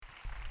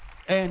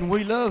And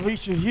we love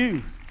each of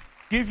you.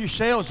 Give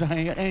yourselves a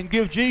hand and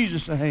give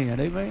Jesus a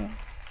hand. Amen.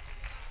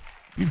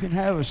 You can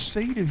have a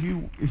seat if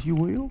you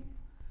will.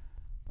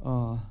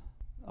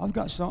 I've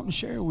got something to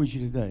share with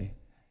you today.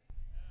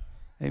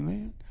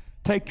 Amen.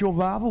 Take your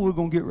Bible. We're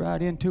going to get right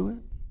into it.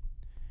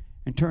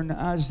 And turn to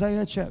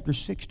Isaiah chapter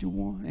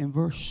 61 and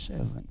verse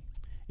 7.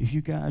 If you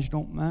guys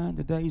don't mind,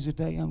 today's the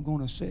day I'm going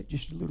to set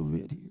just a little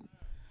bit here.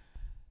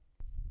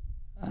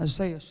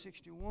 Isaiah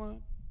 61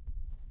 and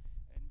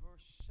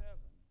verse 7.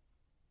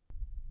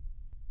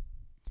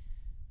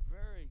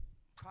 Very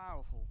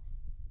powerful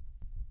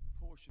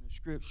portion of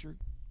Scripture.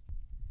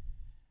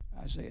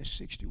 Isaiah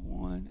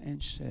 61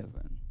 and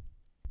 7.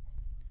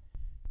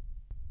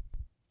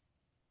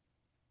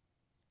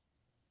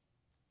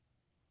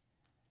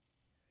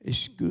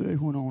 It's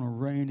good when on a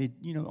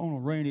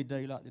rainy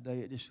day like today,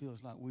 it just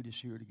feels like we're just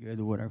here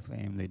together with our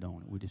family,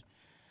 don't it?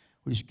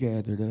 We just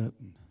gathered up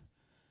and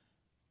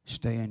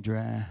staying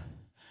dry.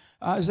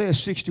 Isaiah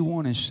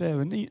 61 and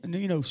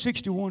 7.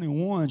 61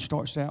 and 1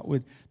 starts out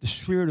with, the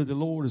Spirit of the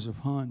Lord is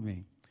upon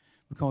me,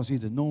 because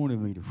He's anointed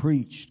me to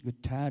preach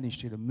good tidings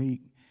to the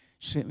meek,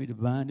 sent me to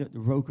bind up the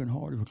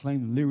brokenhearted,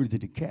 proclaim the liberty to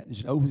the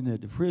captives, open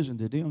the prison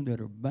to them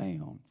that are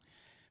bound,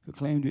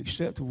 proclaim the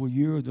acceptable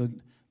year of the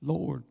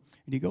Lord.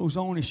 And he goes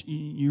on,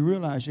 you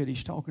realize that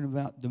he's talking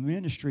about the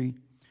ministry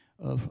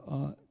of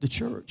the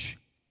church.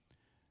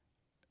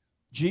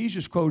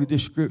 Jesus quoted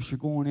this scripture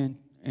going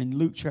in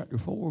Luke chapter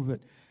 4, but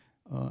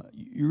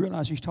you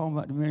realize he's talking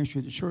about the ministry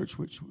of the church,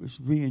 which was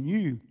being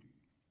you.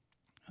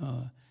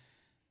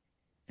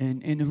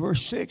 And in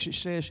verse 6 it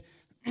says,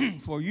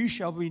 for you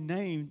shall be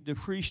named the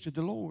priest of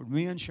the Lord.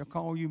 Men shall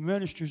call you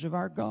ministers of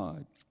our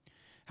God.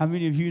 How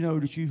many of you know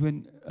that you've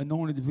been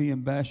anointed to be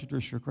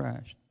ambassadors for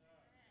Christ?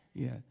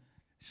 Yeah.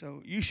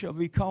 So you shall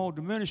be called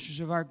the ministers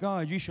of our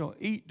God. You shall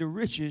eat the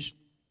riches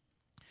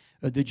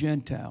of the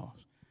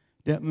Gentiles.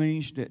 That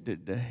means that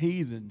the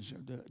heathens,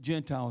 the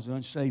Gentiles, the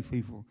unsaved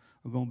people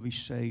are going to be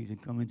saved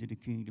and come into the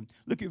kingdom.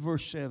 Look at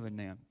verse 7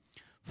 now.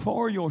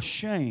 For your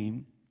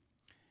shame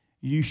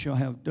you shall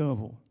have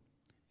double,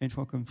 and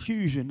for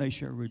confusion they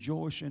shall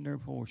rejoice in their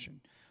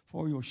portion.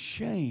 For your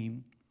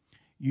shame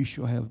you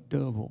shall have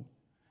double,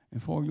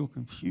 and for your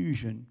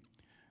confusion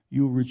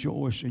you'll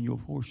rejoice in your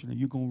portion, and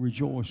you're going to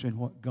rejoice in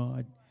what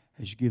God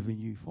has given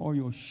you. For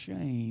your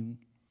shame,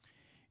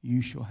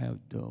 you shall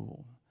have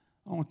double.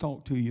 I want to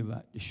talk to you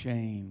about the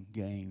shame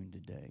game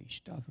today.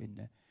 Stop in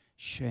the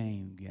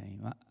shame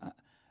game.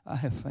 I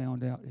have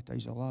found out that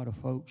there's a lot of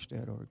folks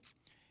that are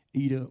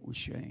eat up with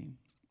shame.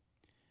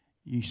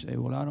 You say,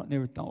 well, I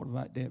never thought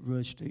about that,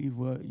 Brother Steve.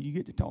 Well, you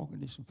get to talking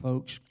to some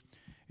folks,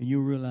 and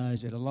you'll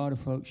realize that a lot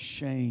of folks'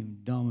 shame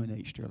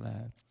dominates their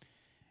life.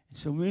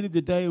 So many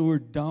today we're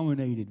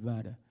dominated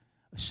by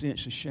a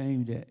sense of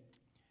shame that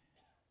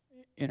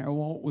in our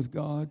walk with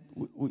God,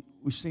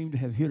 we seem to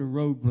have hit a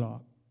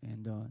roadblock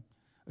and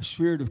a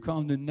spirit of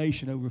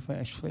condemnation over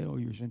past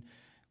failures. And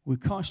we're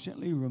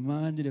constantly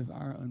reminded of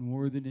our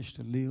unworthiness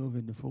to live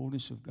in the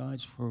fullness of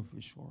God's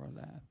purpose for our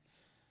life.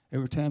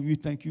 Every time you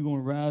think you're going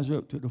to rise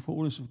up to the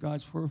fullness of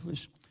God's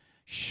purpose,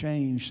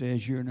 shame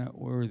says you're not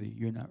worthy,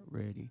 you're not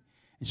ready.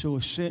 And so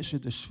a sense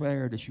of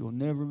despair that you'll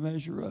never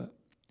measure up.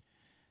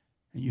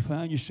 And you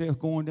find yourself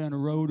going down a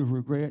road of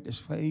regret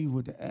that's paved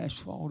with the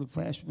asphalt of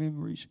past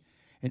memories.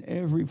 And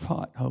every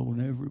pothole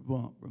and every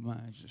bump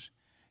reminds us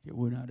that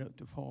we're not up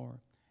to par.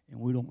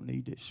 And we don't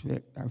need to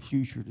expect our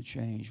future to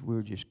change.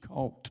 We're just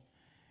caught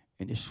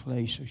in this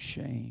place of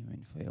shame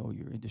and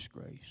failure and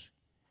disgrace.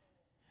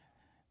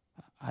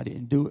 I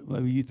didn't do it.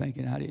 Maybe you're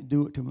thinking I didn't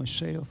do it to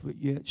myself, but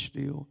yet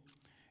still,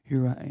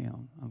 here I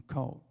am. I'm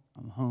caught.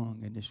 I'm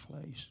hung in this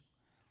place.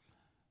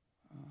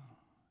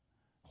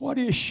 What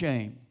is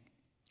shame?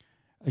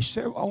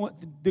 I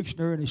went to the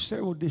dictionary, and there's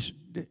several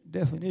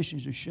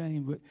definitions of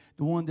shame, but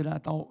the one that I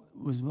thought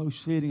was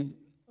most fitting,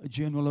 a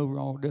general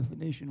overall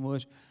definition,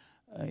 was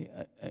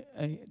a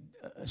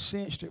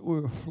sense that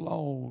we're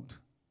flawed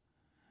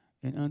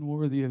and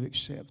unworthy of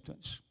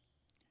acceptance.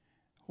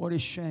 What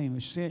is shame?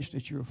 A sense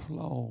that you're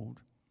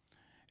flawed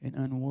and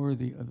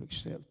unworthy of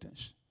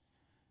acceptance.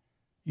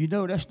 You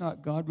know that's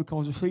not God,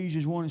 because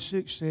Ephesians 1 and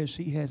 6 says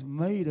He has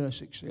made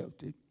us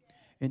accepted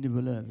in the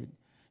beloved.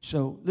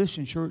 So,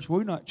 listen, church,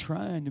 we're not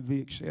trying to be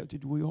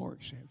accepted. We are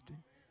accepted.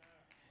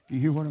 Do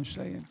you hear what I'm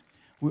saying?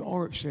 We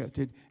are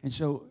accepted. And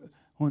so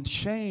when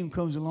shame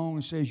comes along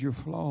and says you're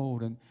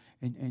flawed and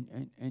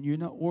you're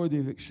not worthy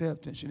of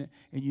acceptance, and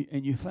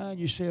you find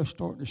yourself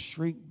starting to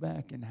shrink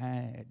back and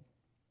hide.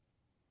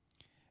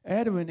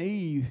 Adam and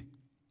Eve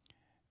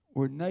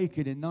were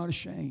naked and not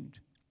ashamed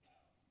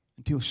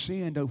until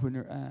sin opened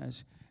their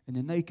eyes. And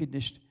the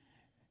nakedness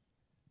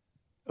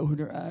opened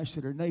their eyes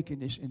to their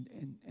nakedness,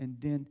 and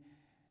then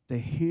they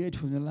hid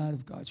from the light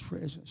of God's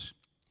presence.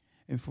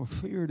 And for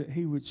fear that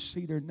He would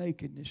see their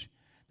nakedness,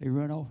 they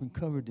ran off and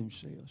covered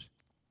themselves.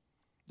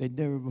 They'd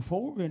never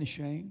before been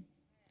ashamed,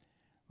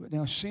 but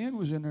now sin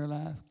was in their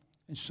life,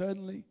 and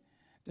suddenly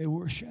they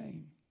were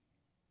ashamed.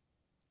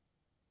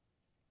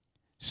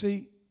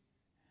 See,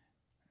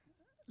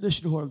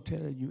 listen to what I'm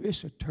telling you.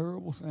 It's a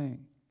terrible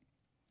thing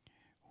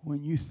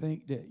when you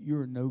think that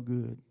you're no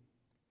good.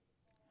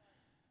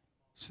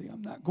 See,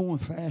 I'm not going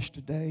fast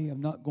today.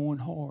 I'm not going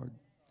hard.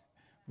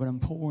 But I'm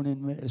pouring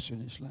in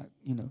medicine. It's like,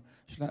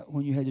 it's like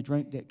when you had to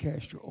drink that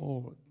castor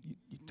oil.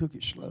 You took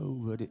it slow,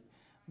 but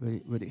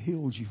it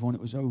healed you when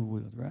it was over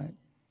with, right?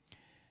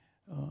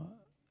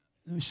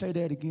 Let me say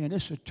that again.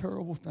 It's a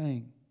terrible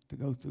thing to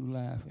go through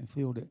life and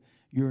feel that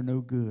you're no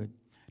good,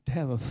 to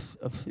have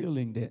a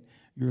feeling that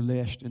you're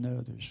less than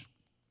others.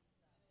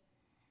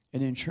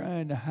 And then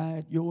trying to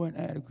hide your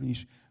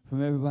inadequacies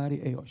from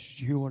everybody else.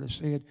 Did you hear what I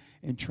said?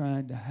 And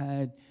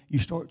you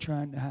start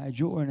trying to hide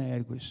your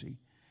inadequacy.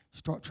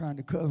 Start trying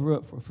to cover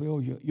up for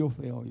your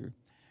failure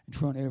in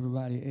front of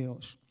everybody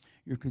else.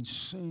 You're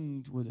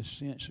consumed with a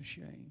sense of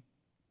shame.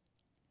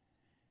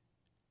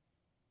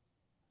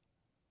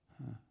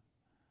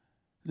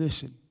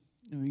 Listen,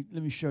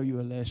 let me show you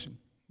a lesson.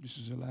 This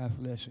is a life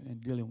lesson in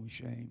dealing with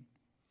shame.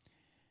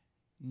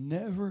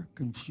 Never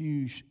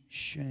confuse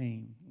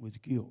shame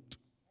with guilt.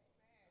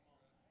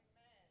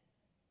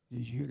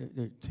 Did you hear that?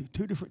 There are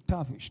two different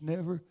topics.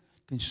 Never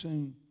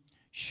consume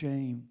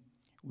shame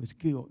with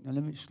guilt. Now,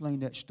 let me explain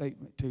that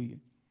statement to you.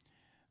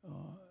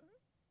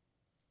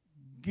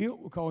 Guilt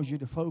will cause you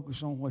to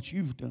focus on what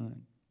you've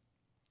done.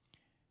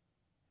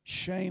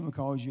 Shame will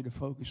cause you to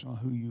focus on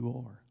who you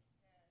are.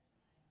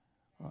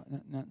 All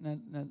right,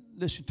 now,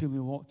 listen to me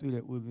and walk through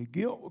that with me.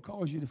 Guilt will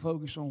cause you to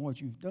focus on what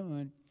you've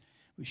done,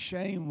 but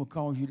shame will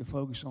cause you to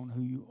focus on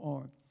who you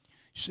are.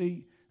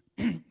 See,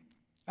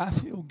 I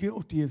feel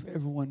guilty if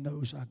everyone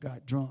knows I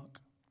got drunk.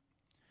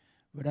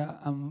 But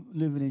I'm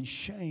living in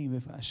shame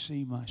if I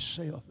see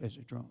myself as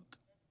a drunk.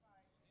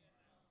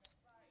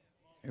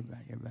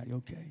 Everybody,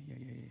 okay?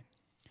 Yeah.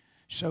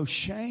 So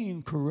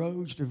shame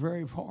corrodes the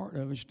very part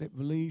of us that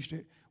believes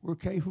that we're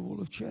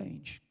capable of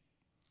change.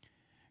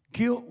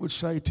 Guilt would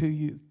say to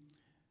you,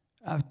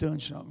 I've done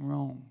something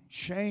wrong.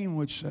 Shame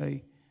would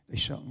say,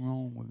 there's something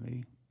wrong with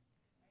me.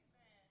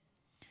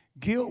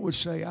 Guilt would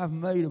say, I've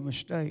made a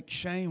mistake.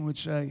 Shame would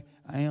say,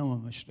 I am a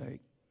mistake.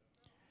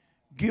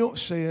 Guilt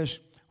says,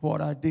 what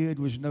I did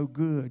was no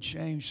good.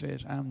 Shame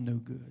says, I'm no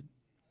good.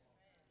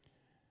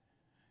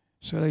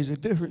 So there's a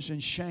difference in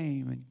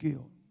shame and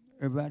guilt.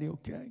 Everybody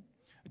okay?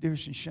 A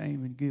difference in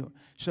shame and guilt.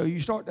 So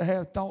you start to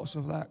have thoughts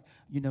of like,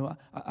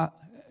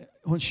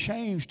 when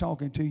shame's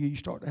talking to you, you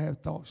start to have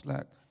thoughts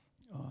like,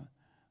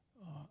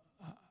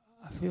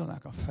 I feel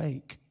like a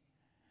fake.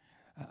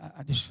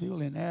 I just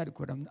feel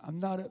inadequate. I'm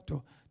not up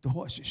to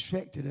what's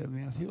expected of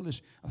me.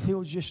 I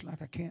feel just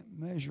like I can't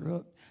measure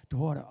up to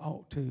what I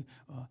ought to.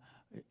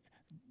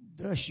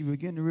 Thus, you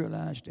begin to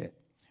realize that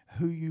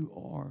who you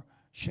are.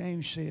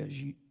 Shame tells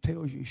you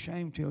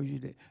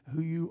that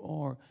who you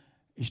are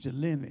is the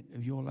limit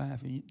of your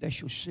life, and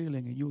that's your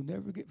ceiling, and you'll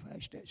never get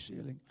past that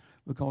ceiling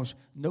because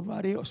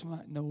nobody else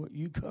might know it.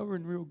 You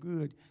covering real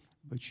good,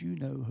 but you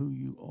know who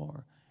you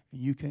are,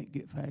 and you can't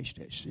get past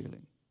that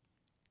ceiling.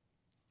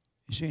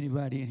 Has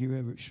anybody in here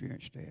ever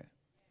experienced that?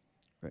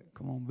 Right,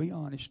 come on, be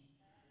honest.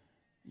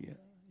 Yeah,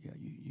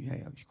 you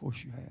have. Of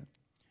course you have.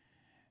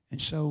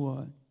 And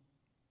so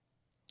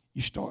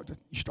you start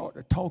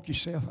to talk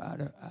yourself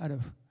out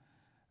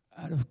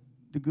of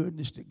the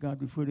goodness that God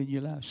would put in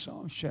your life.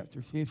 Psalms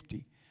chapter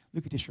 50.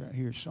 Look at this right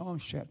here.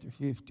 Psalms chapter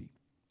 50.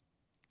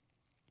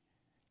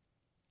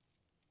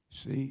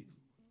 See,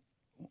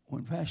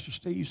 when Pastor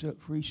Steve's up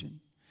preaching,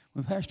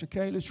 when Pastor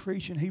Caleb's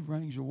preaching, he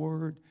brings a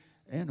word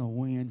and a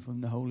wind from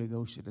the Holy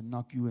Ghost that'll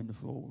knock you in the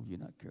floor if you're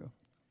not careful.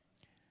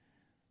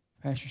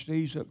 Pastor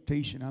Steve's up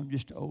teaching. I'm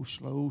just an old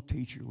slow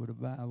teacher with a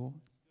Bible.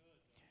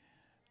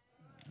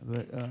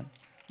 But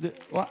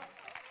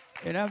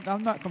and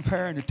I'm not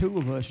comparing the two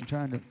of us and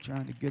trying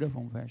to get up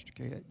on Pastor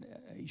Caleb.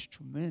 He's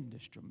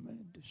tremendous.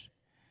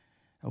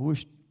 I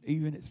wish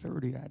even at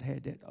 30 I'd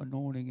had that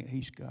anointing that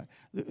he's got.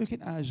 Look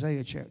at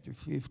Isaiah chapter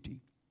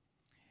 50.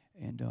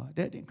 And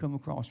that didn't come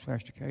across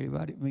Pastor Caleb.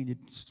 I didn't mean it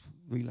to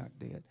be like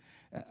that.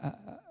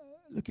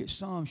 Look at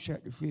Psalms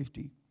chapter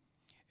 50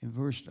 and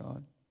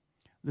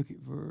look at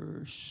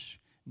verse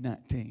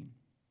 19.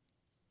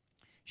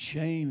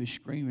 Shame is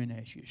screaming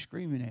at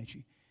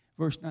you.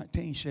 Verse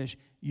 19 says,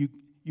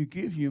 you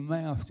give your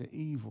mouth to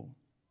evil,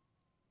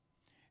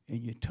 and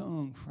your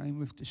tongue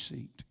frameth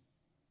deceit.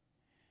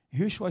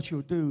 Here's what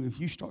you'll do if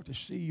you start to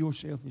see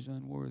yourself as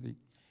unworthy.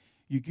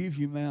 You give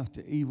your mouth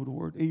to evil. The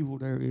word evil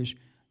there is,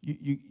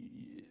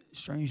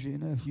 strangely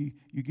enough, you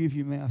give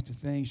your mouth to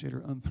things that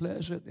are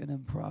unpleasant and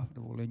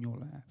unprofitable in your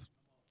life.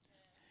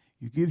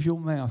 You give your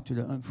mouth to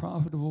the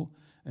unprofitable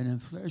and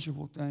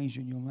unpleasurable things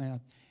in your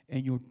mouth,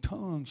 and your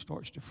tongue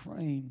starts to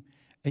frame.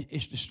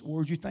 It's the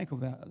words you think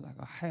about, like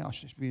a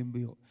house that's being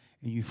built,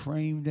 and you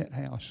frame that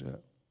house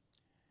up.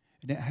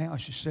 And that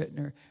house is sitting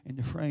there in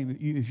the frame.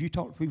 If you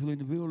talk to people in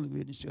the building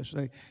business,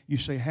 you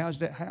say, how's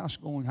that house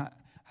going?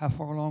 How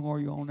far along are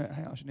you on that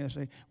house? And they'll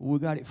say, well, we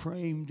got it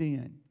framed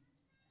in.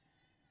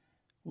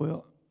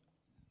 Well,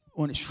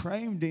 when it's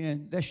framed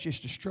in, that's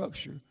just a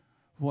structure.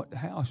 what the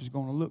house is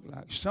going to look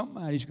like.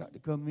 Somebody's got to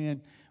come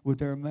in with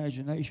their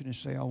imagination and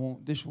say, I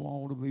want this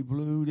wall to be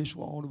blue, this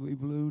wall to be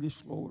blue, this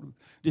floor,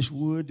 this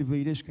wood to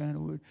be this kind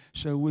of wood.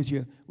 So with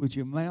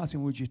your mouth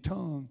and with your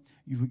tongue,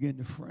 you begin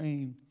to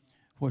frame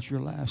what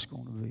your life's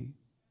going to be.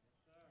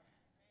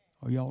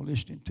 Are y'all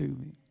listening to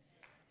me?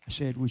 I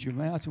said, with your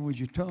mouth and with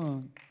your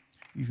tongue,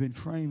 you've been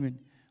framing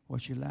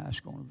what your life's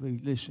going to be.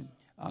 Listen,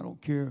 I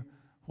don't care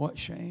what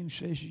shame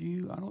says to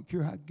you. I don't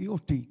care how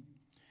guilty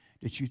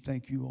that you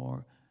think you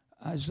are.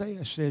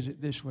 Isaiah says it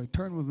this way.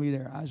 Turn with me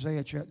there.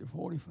 Isaiah chapter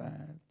 45.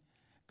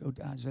 Go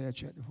to Isaiah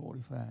chapter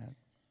 45.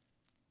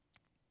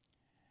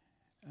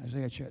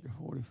 Isaiah chapter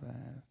 45.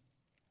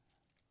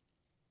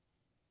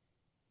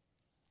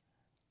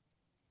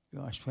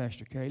 Gosh,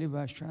 Pastor Caleb,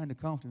 I was trying to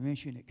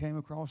compliment you, and it came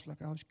across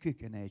like I was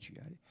kicking at you.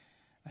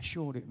 I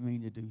sure didn't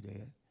mean to do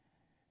that.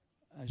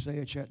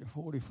 Isaiah chapter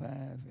 45,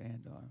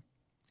 and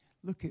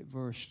look at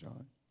verse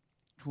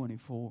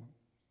 24.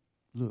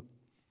 Look.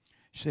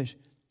 It says,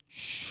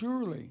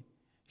 surely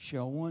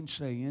shall one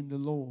say in the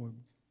Lord,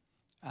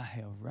 I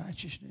have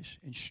righteousness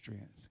and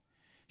strength.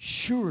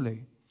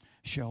 Surely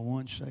shall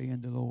one say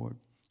in the Lord,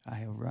 I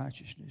have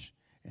righteousness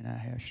and I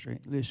have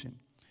strength. Listen,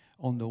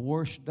 on the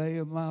worst day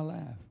of my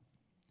life,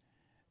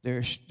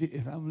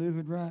 if I'm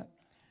living right,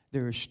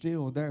 there is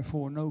still,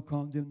 therefore, no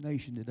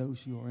condemnation to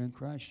those who are in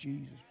Christ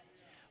Jesus.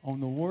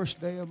 On the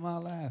worst day of my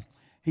life,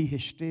 he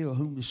has still,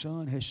 whom the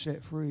Son has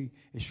set free,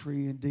 is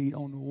free indeed.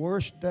 On the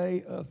worst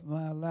day of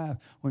my life,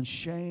 when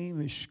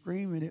shame is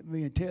screaming at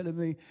me and telling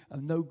me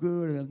I'm no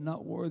good and I'm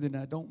not worthy and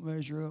I don't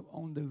measure up,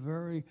 on the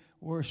very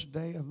worst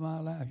day of my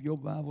life, your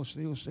Bible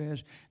still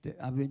says that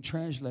I've been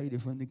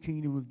translated from the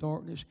kingdom of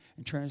darkness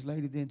and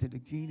translated into the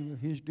kingdom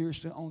of his dear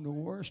Son. On the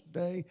worst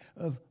day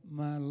of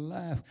my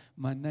life,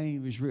 my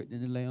name is written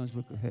in the Lamb's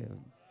Book of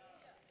Heaven.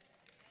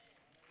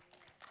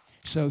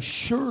 So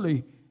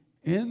surely,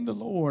 in the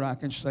Lord, I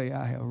can say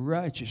I have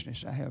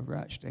righteousness, I have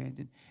right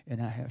standing,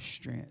 and I have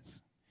strength.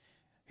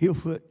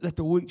 Let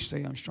the weak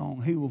say I'm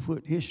strong. He will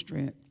put his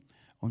strength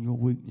on your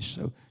weakness.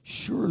 So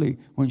surely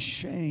when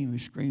shame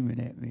is screaming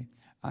at me,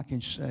 I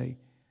can say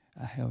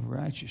I have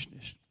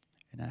righteousness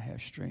and I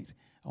have strength.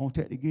 I want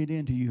that to get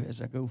into you as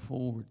I go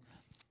forward.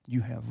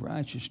 You have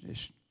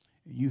righteousness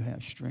and you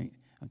have strength.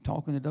 I'm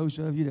talking to those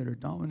of you that are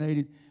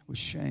dominated with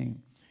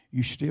shame.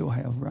 You still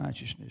have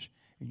righteousness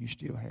and you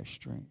still have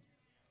strength.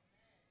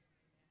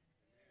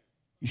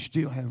 You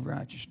still have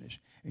righteousness,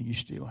 and you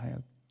still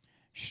have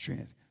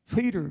strength.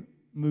 Peter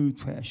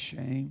moved past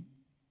shame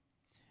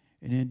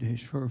and into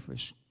his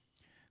purpose.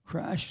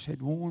 Christ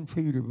had warned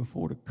Peter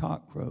before the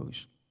cock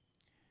crows,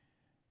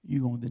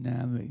 you're going to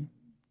deny me.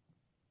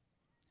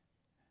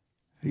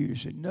 Peter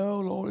said, no,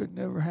 Lord, it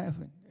never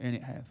happened. And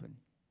it happened.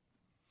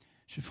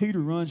 So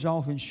Peter runs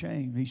off in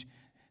shame.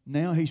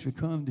 Now he's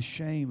become the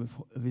shame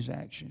of his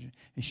actions.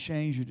 His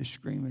shames are just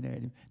screaming at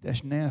him.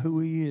 That's now who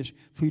he is.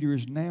 Peter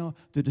is now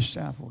the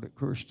disciple that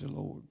cursed the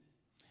Lord.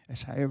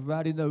 That's how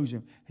everybody knows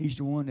him. He's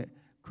the one that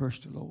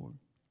cursed the Lord.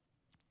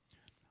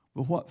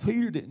 But what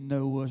Peter didn't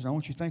know was, and I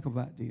want you to think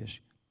about this,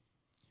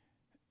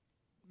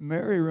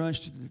 Mary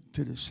runs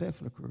to the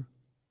sepulcher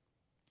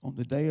on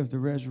the day of the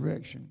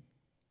resurrection.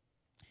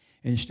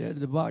 And instead of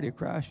the body of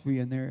Christ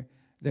being there,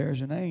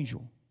 there's an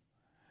angel.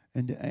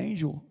 And the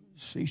angel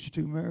sees the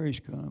two Marys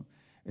come,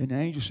 and the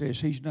angel says,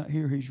 he's not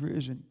here, he's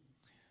risen.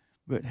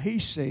 But he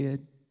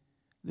said,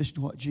 listen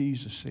to what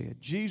Jesus said.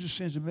 Jesus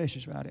sends a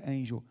message by the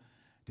angel.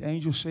 The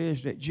angel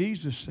says that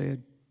Jesus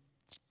said,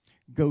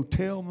 go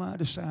tell my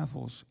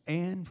disciples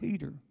and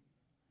Peter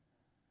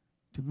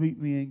to meet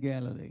me in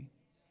Galilee.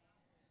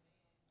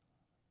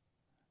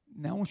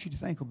 Now I want you to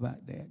think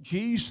about that.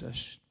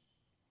 Jesus,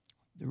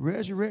 the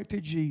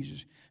resurrected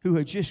Jesus, who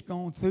had just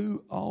gone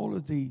through all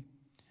of the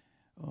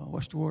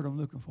what's the word I'm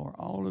looking for?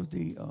 All of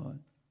the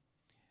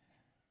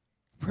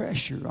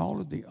pressure, all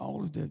of the,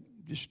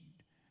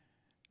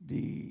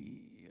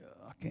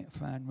 I can't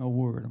find my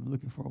word. I'm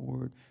looking for a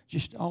word.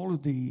 Just all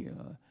of the,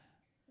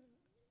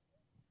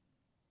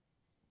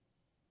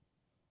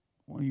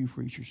 one of you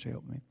preachers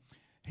help me.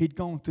 He'd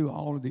gone through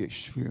all of the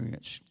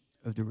experience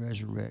of the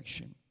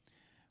resurrection.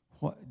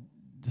 What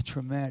the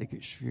traumatic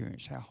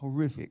experience, how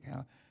horrific,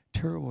 how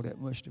terrible that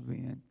must have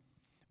been.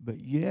 But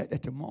yet,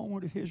 at the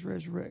moment of his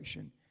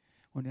resurrection,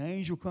 when the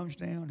angel comes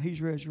down,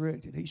 he's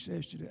resurrected. He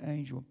says to the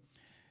angel,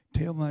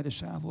 tell my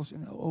disciples,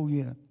 and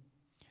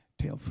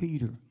tell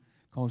Peter,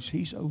 because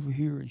he's over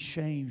here and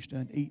shame's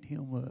done eat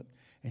him up.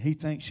 And he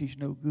thinks he's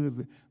no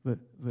good, but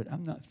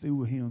I'm not through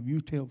with him.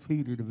 You tell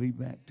Peter to be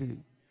back too.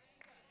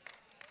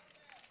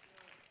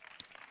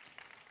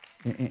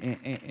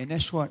 And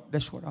that's what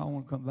I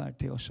want to come by and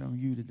tell some of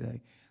you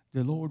today.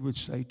 The Lord would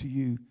say to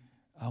you,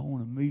 I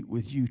want to meet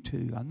with you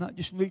too. I'm not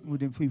just meeting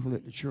with them people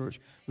at the church,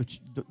 but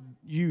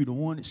you, the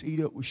one that's eat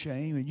up with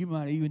shame, and you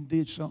might even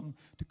did something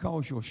to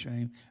cause your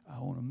shame. I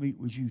want to meet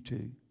with you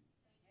too.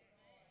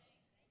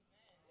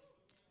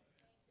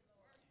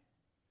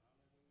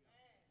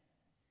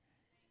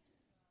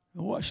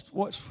 And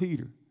what's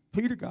Peter?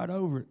 Peter got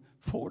over it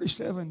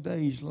 47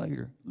 days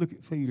later. Look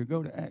at Peter.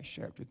 Go to Acts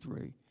chapter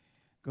 3.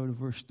 Go to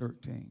verse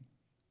 13.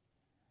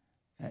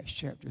 Acts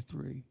chapter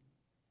 3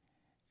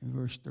 and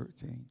verse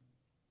 13.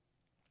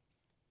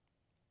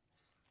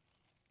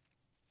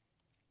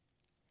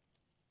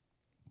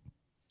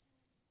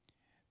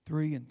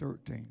 Three and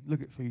 13.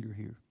 Look at Peter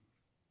here.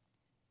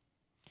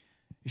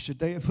 It's the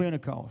day of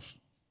Pentecost.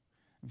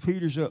 And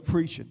Peter's up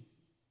preaching.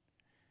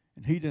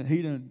 And he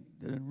done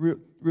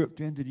ripped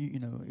into the,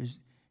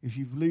 if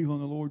you believe on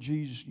the Lord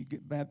Jesus, you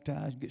get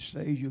baptized, get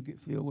saved, you'll get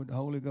filled with the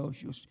Holy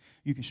Ghost.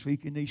 You can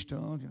speak in these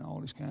tongues and all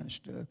this kind of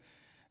stuff.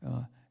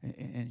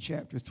 In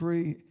chapter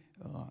 3,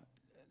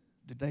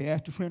 the day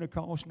after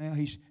Pentecost, now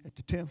he's at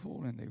the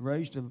temple, and they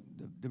raised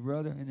the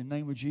brother in the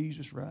name of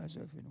Jesus, rise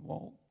up and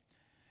walk.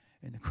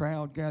 And the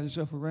crowd gathers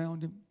up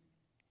around him.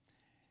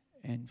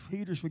 And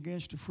Peter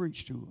begins to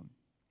preach to them.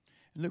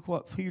 And look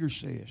what Peter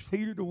says.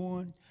 Peter, the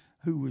one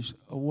who was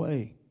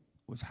away,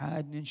 was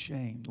hiding in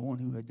shame, the one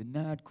who had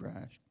denied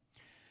Christ.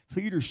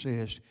 Peter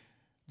says,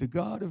 the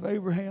God of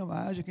Abraham,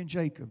 Isaac, and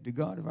Jacob, the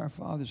God of our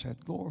fathers,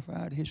 hath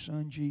glorified his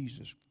son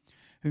Jesus,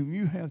 whom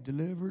you have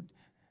delivered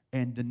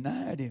and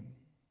denied him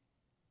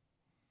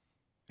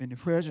in the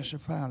presence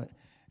of Pilate.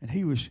 And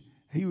he was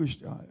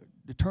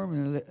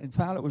determined, and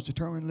Pilate was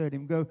determined to let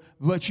him go,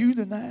 but you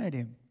denied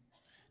him,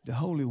 the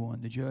Holy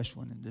One, the Just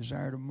One, and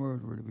desired a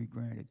murderer to be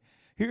granted.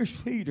 Here's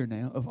Peter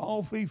now, of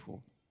all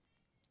people.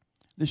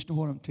 Listen to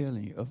what I'm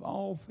telling you. Of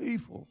all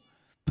people,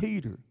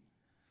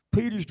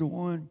 Peter's the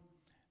one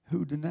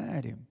who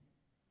denied him.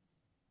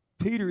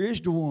 Peter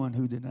is the one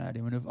who denied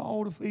him. And of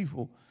all the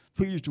people,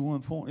 Peter's the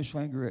one pointing his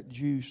finger at the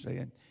Jews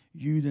saying,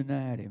 you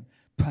denied him.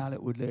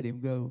 Pilate would let him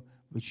go,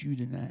 but you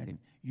denied him.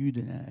 You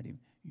denied him.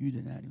 You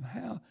denied him.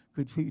 How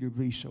could Peter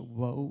be so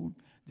bold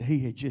that he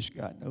had just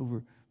gotten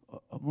over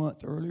a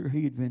month earlier?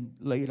 He had been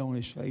laid on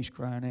his face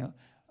crying out,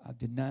 I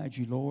denied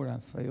you, Lord. I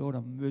failed.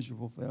 I'm a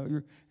miserable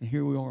failure. And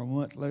here we are a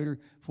month later,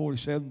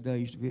 47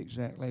 days to be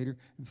exact later,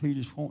 and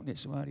Peter's pointing at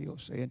somebody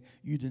else saying,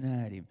 you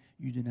denied him.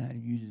 You denied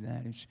him. You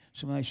denied him.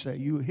 Somebody say,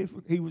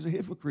 he was a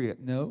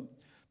hypocrite. No,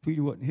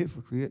 Peter wasn't a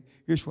hypocrite.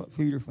 Here's what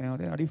Peter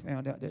found out. He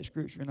found out that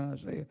scripture in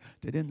Isaiah,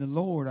 that in the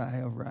Lord I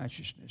have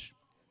righteousness,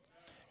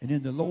 and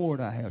in the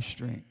Lord I have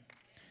strength.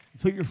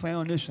 Peter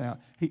found this out.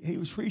 He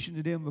was preaching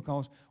to them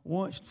because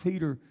once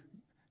Peter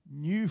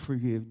knew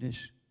forgiveness,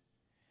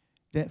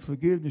 that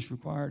forgiveness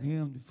required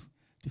him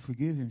to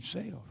forgive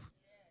himself.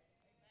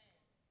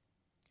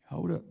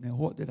 Hold up. Now,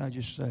 what did I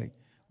just say?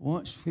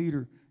 Once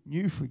Peter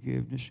knew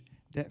forgiveness,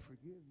 that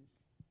forgiveness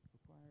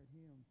required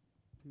him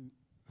to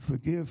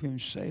forgive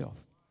himself.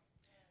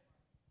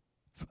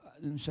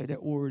 Let me say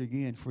that word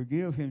again.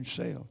 Forgive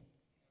himself.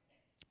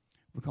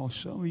 Because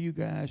some of you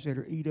guys that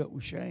are eat up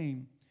with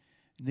shame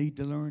need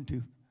to learn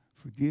to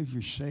forgive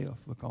yourself,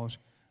 because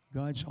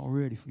God's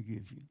already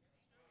forgiven you.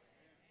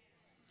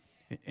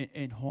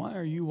 And why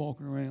are you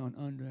walking around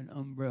under an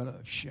umbrella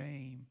of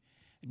shame,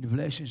 and the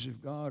blessings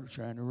of God are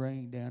trying to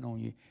rain down on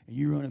you, and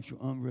you run up your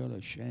umbrella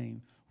of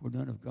shame where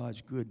none of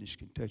God's goodness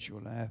can touch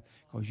your life,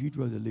 because you'd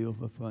rather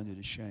live up under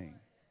the shame?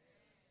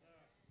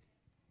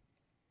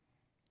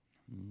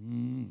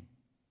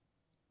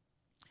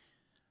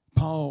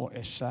 Paul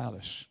and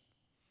Silas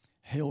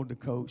held the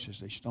coats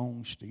as they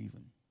stoned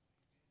Stephen.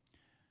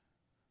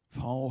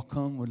 Paul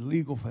come with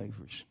legal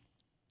papers.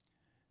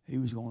 He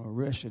was going to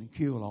arrest and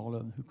kill all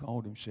of them who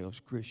called themselves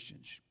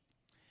Christians.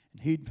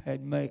 And he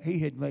had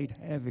made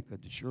havoc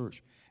of the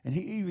church. And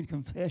he even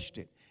confessed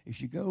it.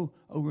 If you go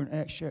over in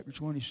Acts chapter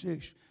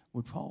 26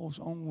 with Paul's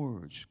own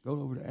words,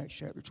 go over to Acts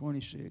chapter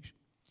 26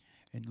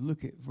 and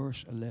look at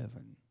verse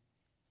 11.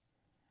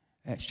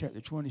 Acts chapter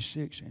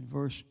 26 and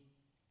verse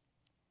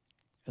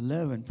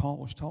 11, Paul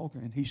was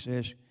talking, and he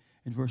says,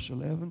 in verse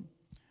 11,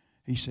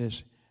 he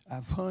says, I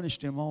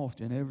punished them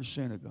often in every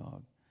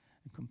synagogue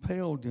and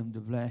compelled them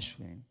to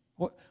blaspheme.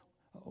 What?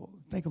 Oh,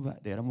 think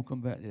about that. I'm going to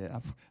come back to that.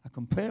 I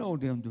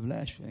compelled them to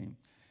blaspheme,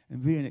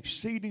 and being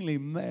exceedingly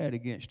mad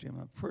against them,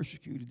 I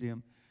persecuted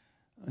them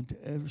unto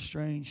every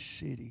strange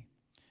city,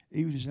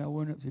 even as I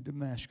went up to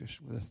Damascus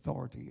with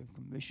authority of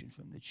commission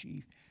from the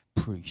chief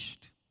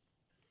priest.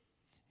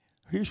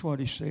 Here's what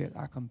he said.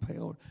 I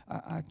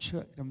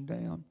shut them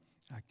down,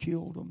 I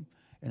killed them,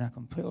 and I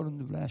compelled them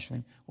to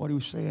blaspheme. What he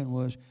was saying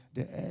was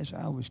that as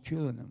I was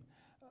killing them,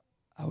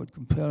 I would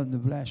compel them to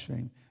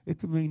blaspheme. It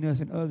could mean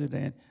nothing other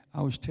than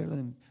I was telling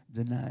them,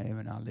 deny him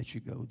and I'll let you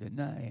go.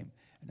 Deny him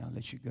and I'll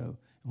let you go.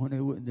 And when they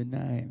wouldn't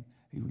deny him,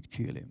 he would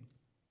kill him.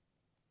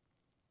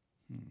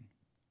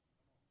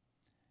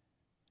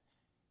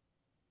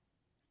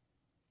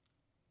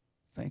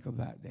 Think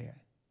about that.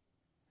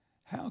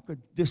 How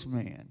could this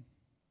man,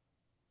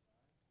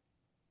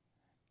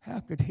 how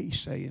could he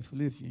say in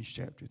Philippians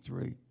chapter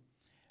 3,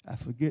 I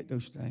forget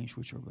those things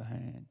which are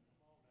behind,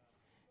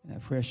 and I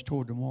press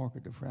toward the mark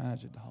of the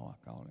prize of the high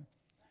calling?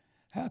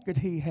 How could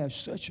he have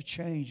such a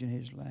change in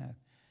his life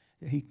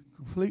that he could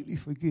completely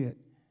forget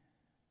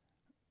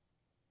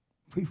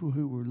people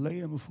who were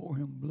laying before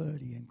him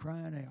bloody and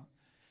crying out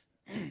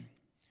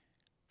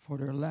for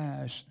their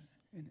lives,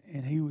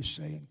 and he was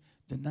saying,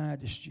 deny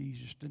this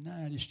Jesus,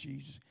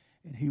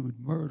 and he would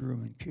murder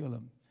them and kill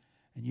them,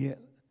 and yet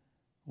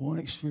One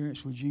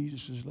experience with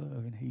Jesus'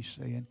 love, and he's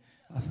saying,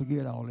 I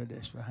forget all of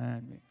that's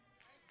behind me.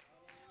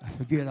 I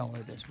forget all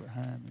of that's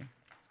behind me.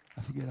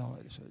 I forget all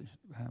of this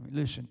behind me.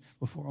 Listen,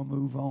 before I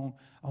move on,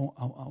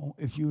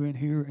 if you're in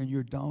here and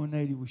you're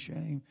dominated with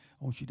shame,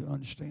 I want you to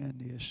understand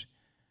this.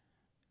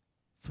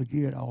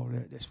 Forget all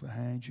that's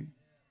behind you.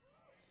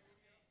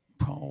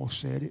 Paul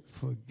said it,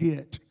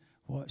 forget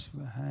what's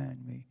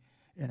behind me,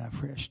 and I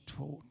press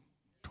toward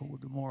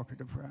the mark of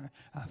the prize.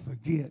 I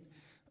forget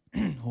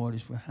what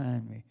is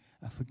behind me.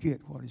 I forget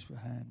what is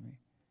behind me.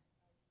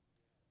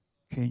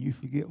 Can you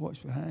forget what's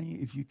behind you?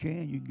 If you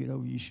can get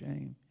over your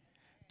shame.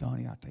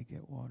 Donnie, I'll take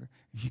that water.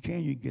 If you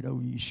can get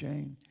over your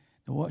shame.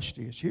 Now watch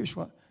this. Here's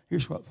what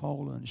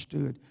Paul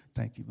understood.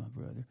 Thank you, my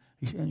brother.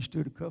 He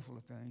understood a couple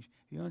of things.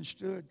 He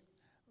understood,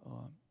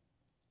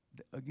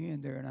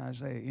 again there in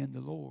Isaiah, in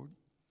the Lord,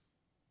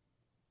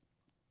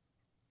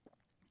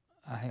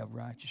 I have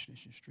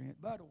righteousness and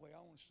strength. By the way,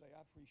 I want to say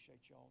I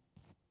appreciate y'all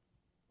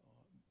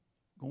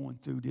going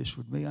through this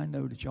with me. I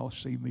know that y'all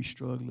see me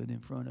struggling in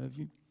front of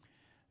you.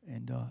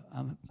 And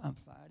I'm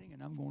fighting,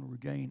 and I'm going to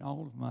regain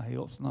all of my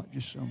health, not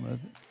just some of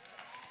it.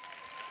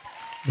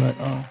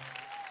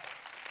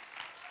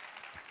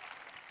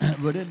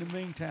 But in the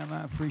meantime,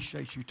 I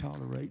appreciate you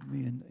tolerating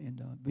me and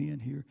being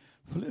here.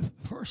 1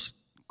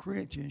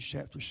 Corinthians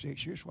chapter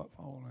 6, here's what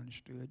Paul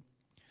understood.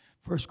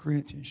 1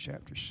 Corinthians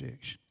chapter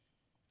 6.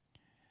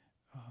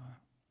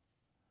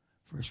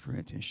 1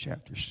 Corinthians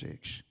chapter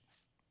 6.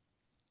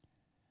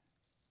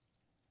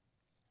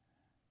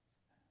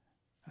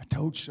 I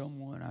told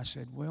someone, I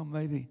said, well,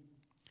 maybe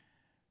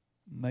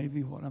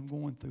what I'm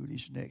going through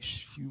these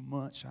next few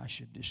months, I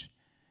should just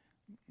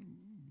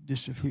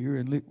disappear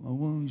and lick my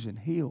wounds and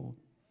heal.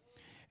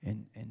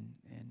 And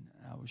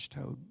I was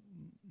told,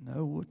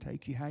 no, we'll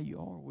take you how you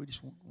are. We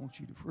just want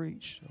you to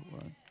preach.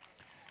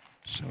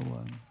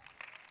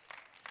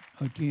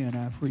 Again,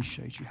 I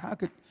appreciate you. How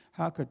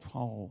could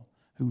Paul,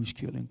 who was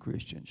killing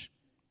Christians,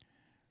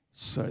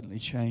 suddenly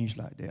change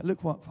like that?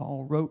 Look what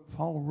Paul wrote.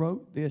 Paul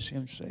wrote this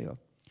himself.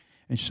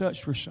 And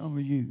such for some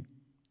of you.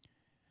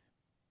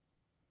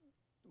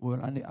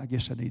 Well, I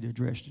guess I need to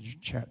address the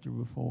chapter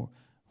before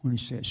when he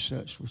says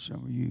such for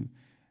some of you.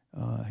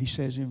 He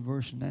says in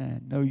verse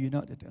 9, know ye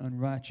not that the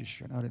unrighteous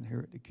shall not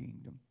inherit the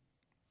kingdom.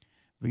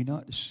 Be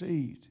not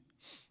deceived,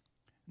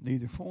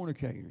 neither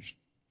fornicators.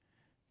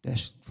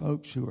 That's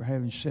folks who are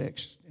having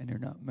sex and they're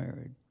not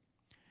married.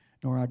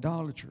 Nor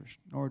idolaters,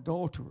 nor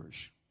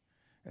adulterers.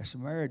 That's a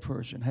married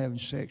person having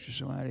sex with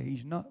somebody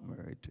he's not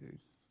married to.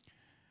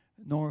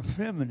 Nor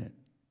effeminate.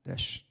 I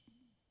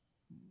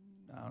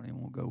don't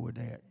even want to go with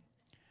that.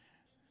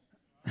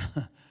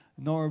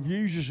 Nor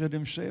abusers of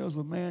themselves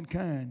with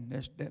mankind.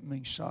 That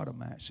means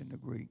sodomites in the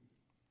Greek.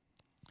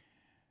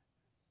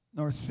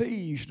 Nor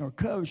thieves, nor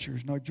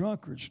coveters, nor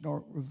drunkards,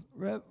 nor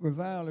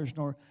revilers,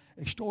 nor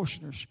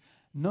extortioners.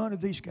 None of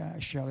these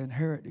guys shall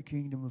inherit the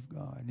kingdom of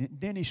God. And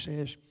then he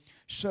says,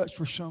 such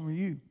for some of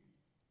you.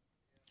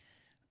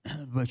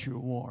 But you're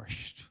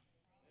washed.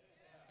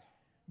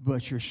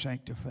 But you're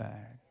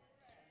sanctified.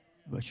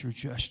 But you're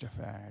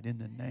justified in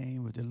the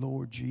name of the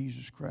Lord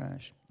Jesus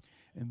Christ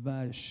and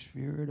by the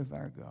Spirit of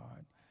our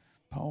God.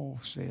 Paul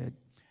said,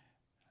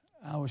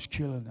 I was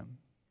killing them.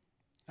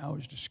 I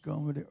was the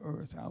scum of the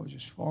earth. I was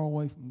as far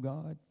away from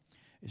God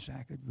as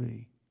I could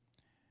be.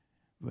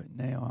 But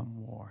now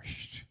I'm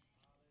washed.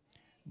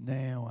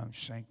 Now I'm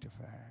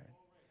sanctified.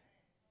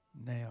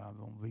 Now I'm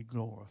going to be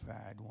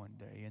glorified one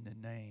day in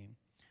the name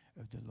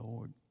of the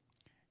Lord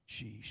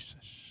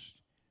Jesus.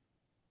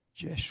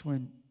 Just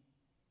when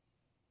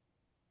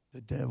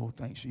the devil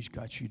thinks he's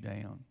got you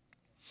down,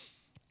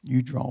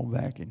 you draw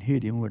back and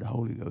hit him with the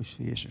Holy Ghost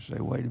fist and say,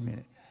 wait a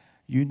minute,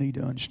 you need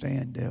to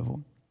understand,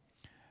 devil.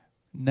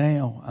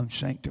 Now I'm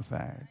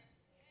sanctified.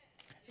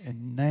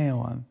 And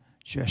now I'm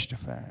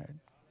justified.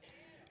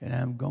 And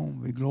I'm going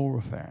to be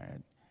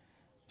glorified.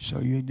 So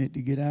you need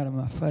to get out of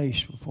my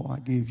face before I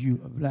give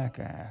you a black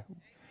eye.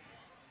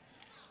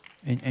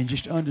 And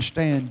just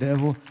understand,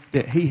 devil,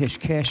 that he has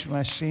cast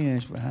my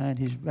sins behind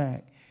his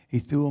back. He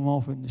threw them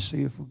off in the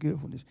sea of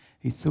forgetfulness.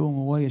 He threw them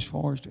away as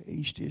far as the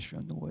east is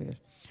from the west.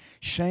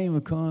 Shame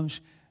comes,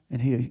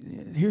 and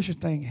here's the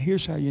thing.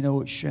 Here's how you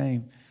know it's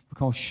shame.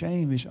 Because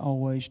shame is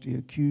always the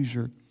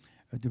accuser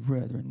of the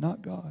brethren,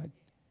 not God.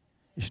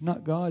 It's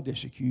not God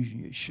that's accusing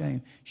you. It's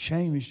shame.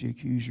 Shame is the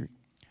accuser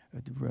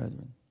of the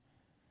brethren.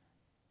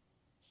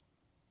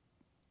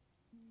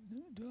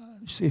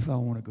 See if I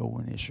want to go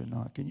in this or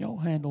not. Can y'all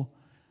handle?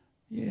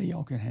 Yeah,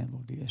 y'all can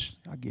handle this.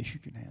 I guess you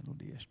can handle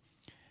this.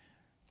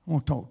 I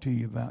want to talk to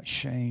you about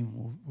shame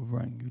will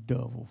bring you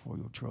double for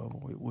your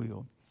trouble. It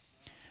will.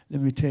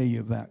 Let me tell you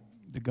about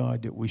the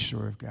God that we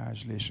serve,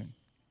 guys. Listen.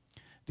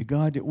 The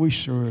God that we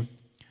serve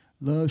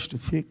loves to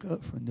pick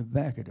up from the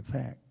back of the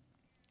pack.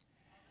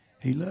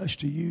 He loves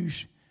to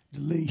use the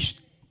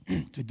least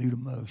to do the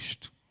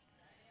most.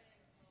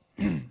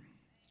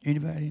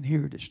 Anybody in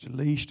here that's the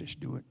least that's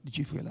doing, did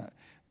you feel like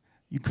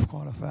you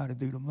qualify to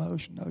do the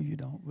most? No, you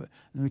don't. But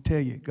let me tell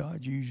you,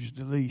 God uses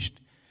the least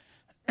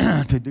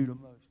to do the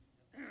most.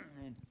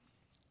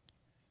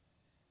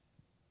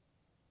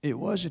 it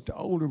wasn't the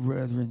older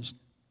brethren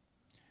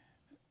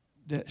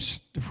that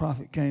the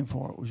prophet came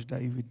for. It was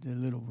David, the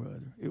little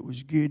brother. It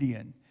was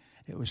Gideon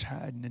that was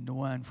hiding in the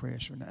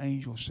winepress. And the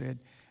angel said,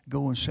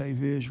 go and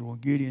save Israel.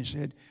 And Gideon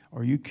said,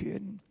 are you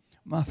kidding?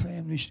 My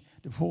family's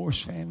the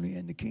poorest family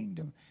in the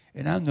kingdom,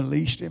 and I'm the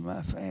least in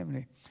my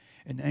family.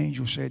 And the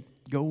angel said,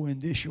 go in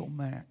this your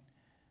mat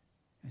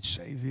and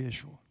save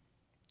Israel.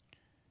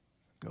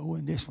 Go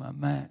in this my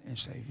mat and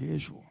save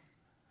Israel.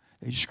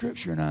 There's a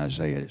scripture in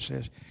Isaiah that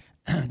says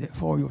that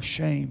for your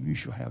shame you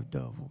shall have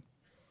double.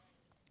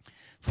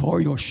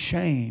 For your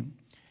shame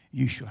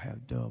you shall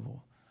have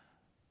double.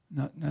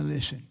 Now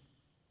listen.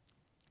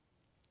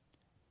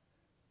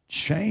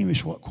 Shame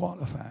is what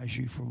qualifies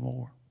you for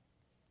more.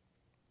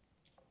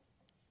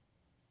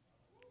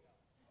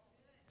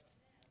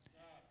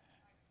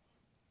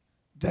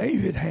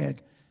 David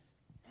had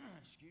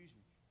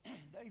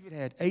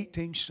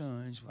 18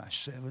 sons by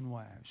 7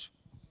 wives.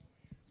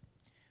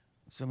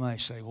 Somebody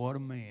say, what a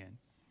man.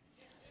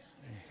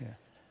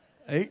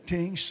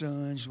 18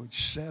 sons with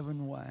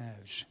 7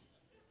 wives.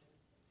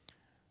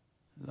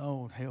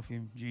 Lord, help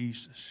him,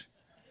 Jesus.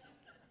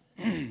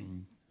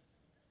 And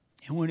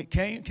when it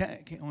came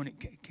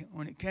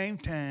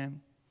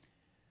time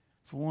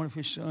for one of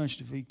his sons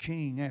to be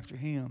king after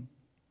him,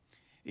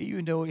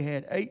 even though he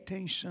had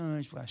 18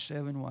 sons by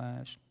 7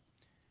 wives,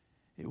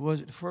 it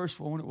wasn't the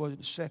firstborn, it wasn't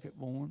the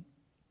secondborn.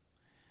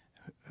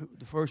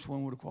 The first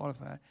one would have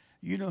qualified.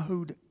 You know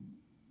who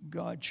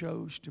God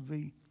chose to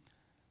be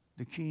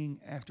the king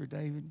after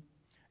David?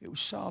 It was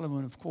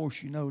Solomon, of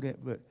course, you know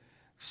that, but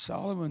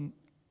Solomon,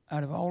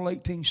 out of all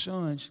 18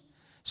 sons,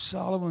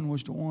 Solomon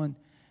was the one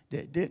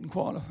that didn't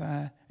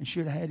qualify and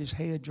should have had his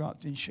head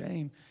dropped in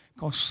shame,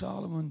 because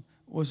Solomon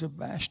was a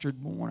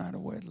bastard born out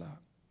of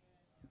wedlock.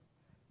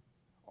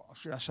 Or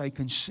should I say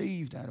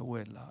conceived out of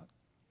wedlock?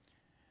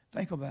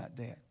 Think about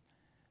that.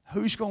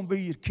 Who's going to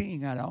be your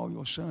king out of all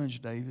your sons,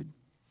 David?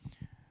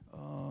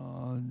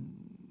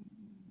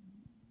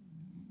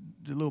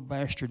 The little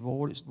bastard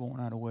boy that's born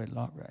out of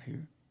wedlock right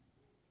here.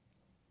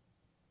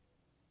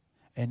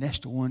 And that's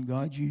the one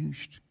God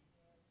used.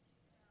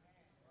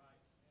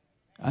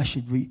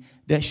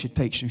 That should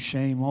take some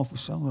shame off of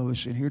some of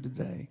us in here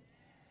today.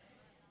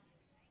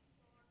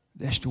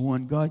 That's the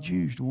one God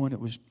used, the one that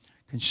was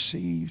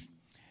conceived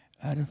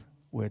out of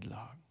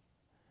wedlock.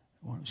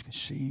 The one that was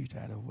conceived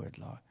out of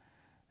wedlock.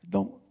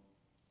 Don't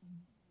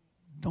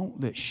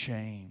let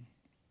shame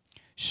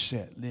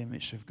set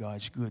limits of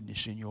God's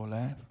goodness in your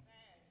life.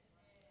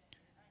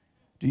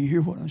 Do you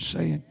hear what I'm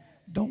saying?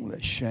 Don't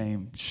let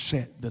shame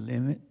set the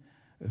limit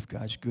of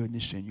God's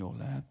goodness in your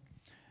life.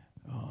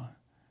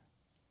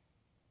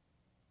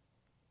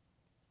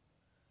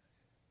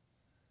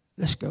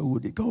 Let's go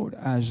with it. Go to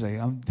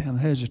Isaiah. I'm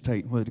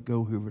hesitating whether to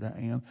go here, but I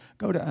am.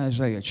 Go to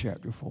Isaiah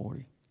chapter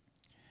 40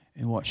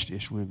 and watch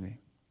this with me.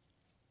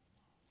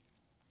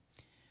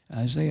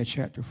 Isaiah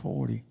chapter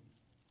 40.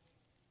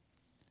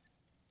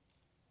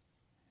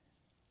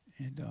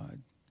 And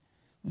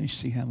let me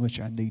see how much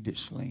I need to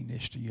explain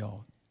this to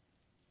y'all.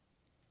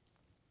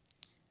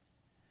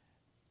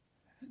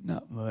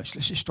 Not much.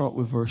 Let's just start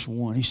with verse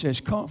 1. He says,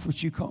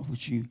 comfort you,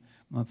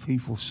 my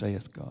people,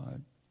 saith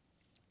God.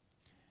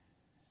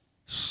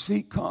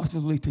 Speak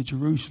constantly to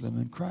Jerusalem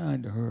and cry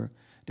unto her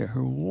that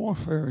her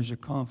warfare is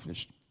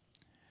accomplished.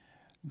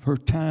 Her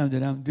time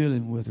that I'm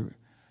dealing with her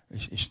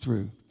is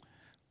through.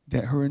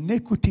 That her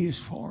iniquity is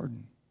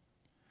pardoned,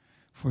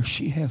 for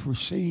she hath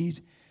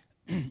received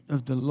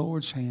of the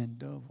Lord's hand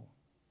double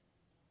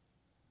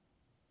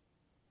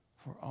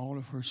for all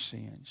of her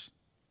sins.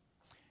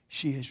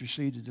 She has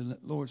received of the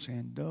Lord's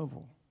hand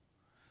double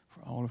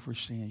for all of her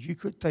sins. You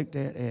could take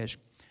that as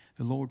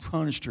the Lord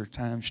punished her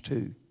times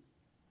 2.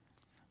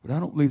 But I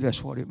don't believe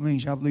that's what it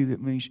means. I believe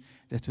it means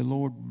that the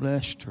Lord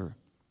blessed her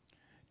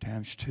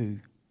times 2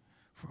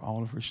 for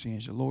all of her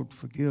sins. The Lord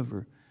forgive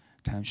her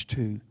times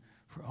 2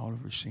 for all of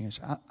her sins.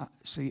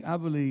 I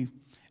believe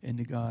in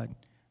the God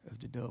of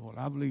the double.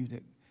 I believe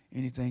that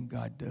anything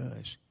God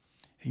does,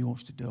 he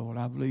wants to double.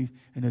 I believe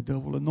in a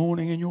double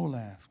anointing in your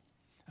life.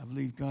 I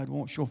believe God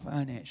wants your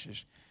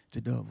finances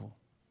to double.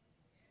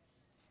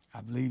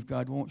 I believe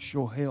God wants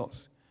your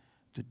health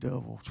to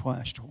double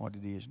twice to what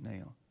it is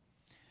now.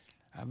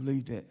 I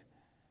believe that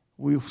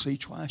we'll see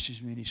twice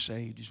as many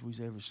saved as we've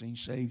ever seen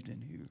saved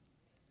in here.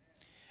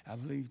 I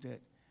believe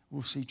that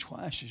we'll see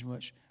twice as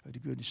much of the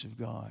goodness of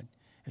God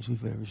as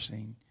we've ever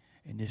seen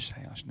in this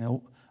house.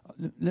 Now,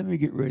 let me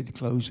get ready to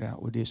close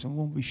out with this. I'm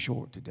going to be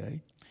short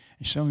today,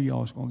 and some of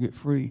y'all is going to get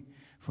free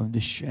from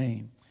this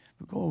shame.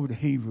 But go over to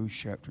Hebrews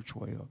chapter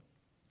 12.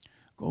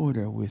 Go over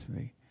there with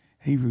me.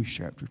 Hebrews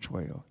chapter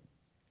 12.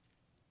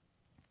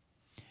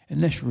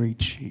 And let's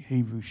read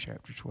Hebrews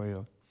chapter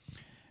 12.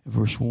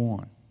 Verse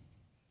 1.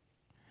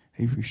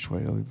 Hebrews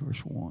 12, verse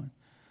 1.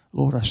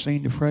 Lord, I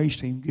seen the praise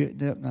team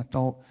getting up, and I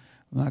thought,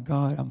 my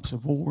God, I'm so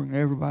boring.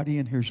 Everybody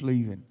in here's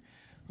leaving.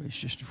 But it's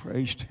just a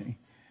praise team.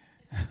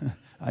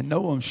 I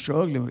know I'm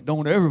struggling, but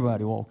don't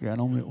everybody walk out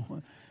on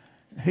me.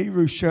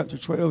 Hebrews chapter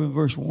 12 and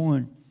verse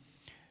 1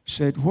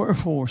 said,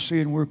 wherefore,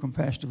 seeing we're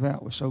compassed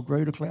about with so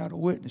great a cloud of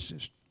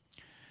witnesses,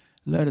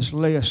 Let us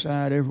lay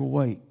aside every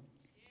weight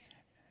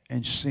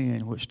and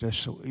sin which does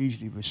so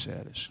easily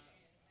beset us.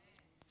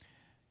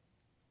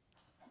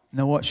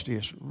 Now watch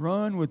this.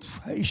 Run with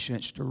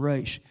patience the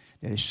race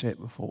that is set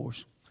before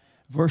us.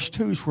 Verse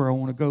 2 is where I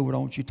want to go, but I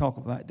want you to talk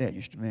about that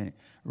just a minute.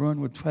 Run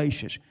with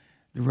patience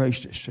the race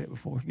that's set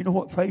before us. You know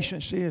what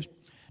patience is?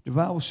 The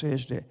Bible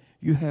says that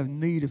you have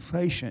need of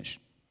patience,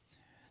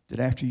 that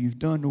after you've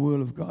done the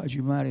will of God,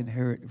 you might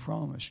inherit the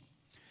promise.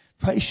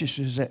 Patience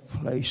is that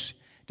place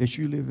that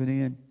you're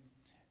living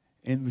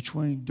in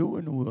between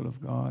doing the will of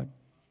God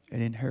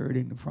and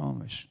inheriting the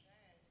promise.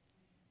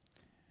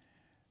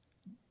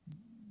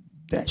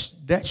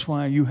 That's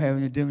why you're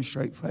having to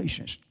demonstrate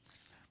patience,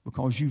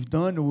 because you've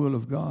done the will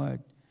of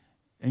God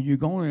and you're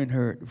going to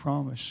inherit the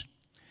promise.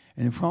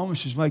 And the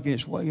promise is making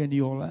its way into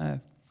your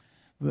life.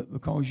 But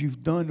because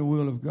you've done the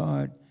will of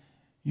God,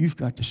 you've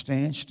got to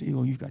stand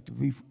still. You've got to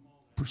be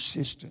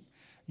persistent.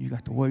 You've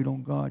got to wait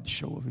on God to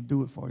show up and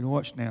do it for you.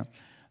 Watch now.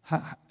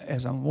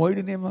 As I'm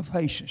waiting in my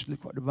patience,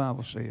 look what the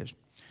Bible says.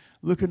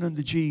 Looking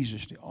unto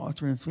Jesus, the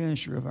author and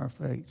finisher of our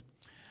faith,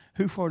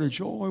 who for the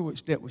joy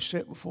that was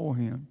set before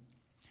him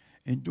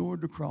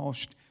endured the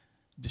cross,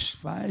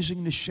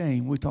 despising the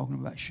shame. We're talking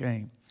about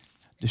shame.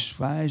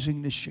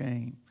 Despising the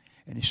shame.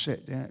 And he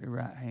sat down at the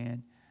right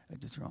hand of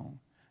the throne.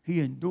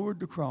 He endured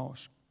the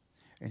cross,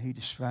 and he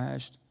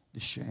despised the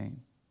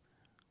shame.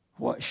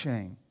 What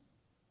shame?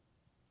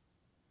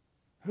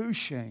 Whose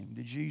shame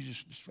did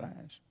Jesus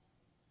despise?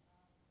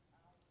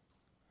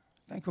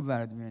 Think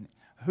about it a minute.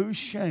 Whose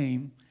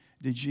shame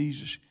did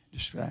Jesus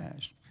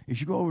despise?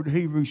 If you go over to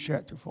Hebrews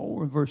chapter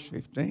 4 and verse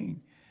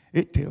 15,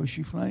 it tells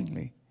you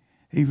plainly.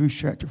 Hebrews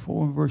chapter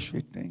 4 and verse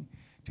 15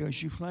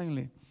 tells you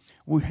plainly.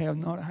 We have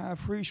not a high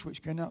priest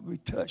which cannot be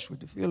touched with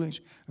the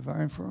feelings of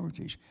our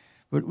infirmities,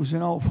 but it was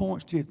in all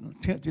points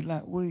tempted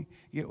like we,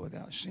 yet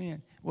without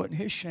sin. It wasn't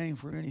his shame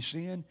for any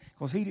sin,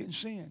 because he didn't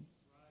sin.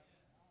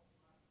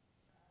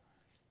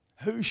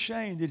 Whose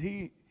shame did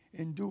he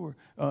endure?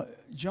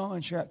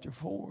 John chapter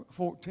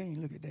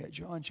 14, look at that.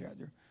 John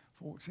chapter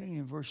 14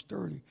 and verse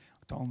 30. We're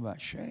talking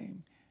about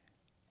shame.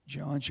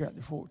 John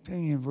chapter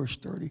 14 and verse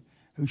 30.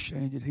 Whose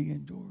shame did he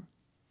endure?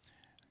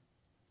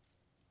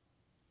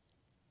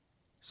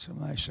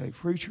 Somebody say,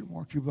 preacher,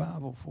 mark your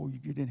Bible before you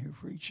get in here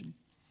preaching.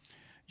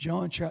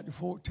 John chapter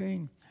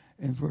 14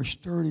 and verse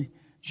 30,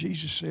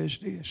 Jesus says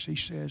this. He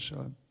says,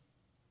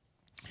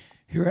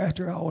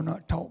 hereafter I will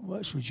not talk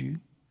much with you,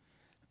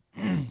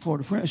 for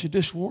the prince of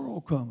this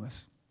world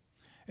cometh,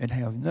 and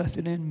have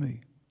nothing in me.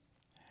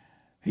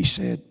 He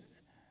said,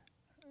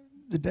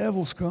 the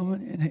devil's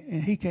coming,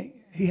 and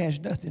he has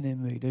nothing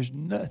in me. There's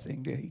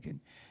nothing that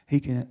he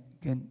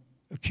can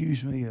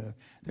accuse me of.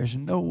 There's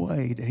no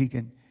way that he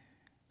can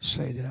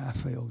say that I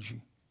failed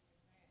you.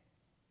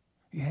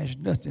 He has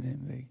nothing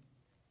in me.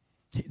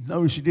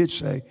 Notice he did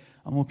say,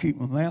 I'm going to keep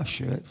my mouth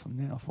shut from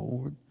now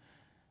forward.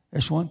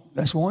 That's one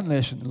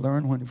lesson to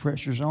learn when the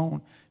pressure's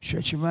on.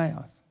 Shut your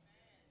mouth.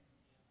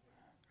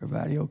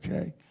 Everybody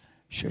okay?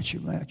 Shut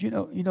your mouth. You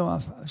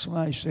know,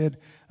 somebody said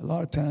a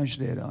lot of times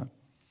that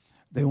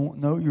they won't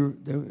know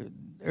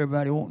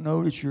everybody won't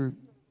know that you're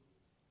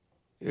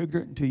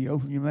ignorant until you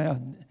open your mouth.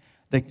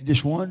 They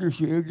just wonder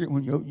if you're ignorant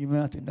when you open your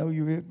mouth and know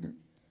you're ignorant.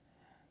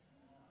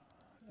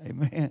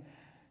 Amen.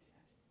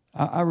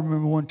 I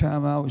remember one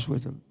time I was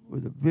with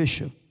a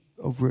bishop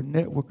over a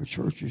network of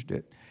churches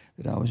that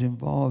I was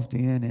involved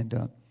in,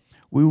 and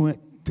we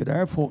went to the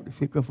airport to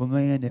pick up a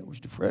man that was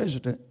the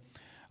president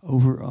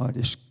over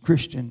this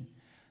Christian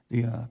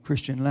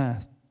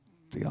Life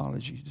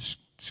Theology, the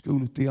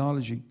School of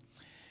Theology.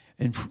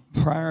 And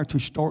prior to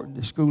starting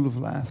the School of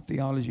Life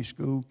Theology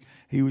School,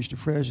 he was the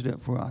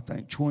president for, I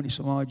think, 20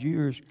 some odd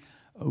years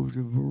over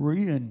the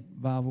Berean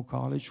Bible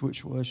College,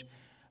 which was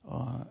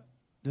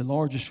the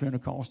largest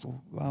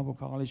Pentecostal Bible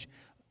college,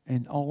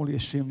 and all the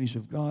Assemblies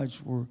of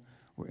Gods were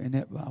in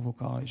that Bible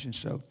college. And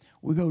so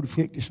we go to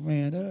pick this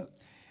man up.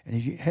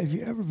 And have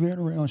you ever been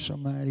around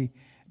somebody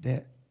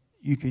that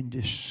you can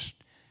just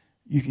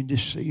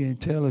see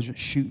intelligence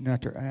shooting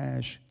out their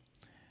eyes?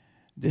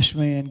 This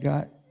man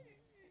got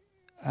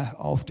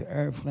off the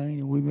airplane,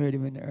 and we met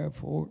him in the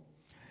airport,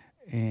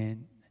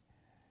 and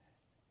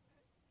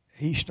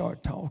he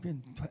started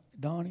talking,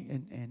 Donnie,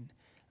 and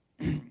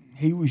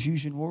he was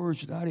using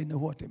words that I didn't know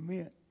what they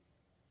meant.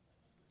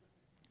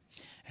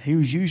 He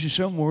was using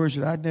some words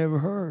that I'd never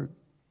heard.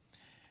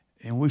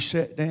 And we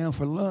sat down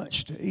for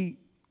lunch to eat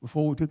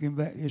before we took him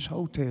back to his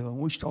hotel, and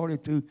we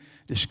started to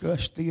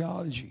discuss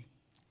theology.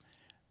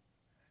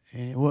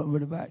 And it wasn't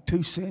but about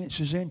 2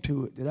 sentences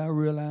into it that I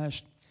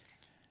realized,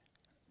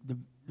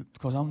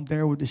 because I'm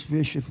there with this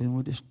bishop and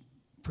with this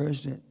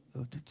president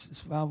of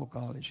this Bible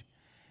college,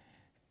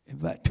 and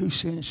about 2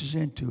 sentences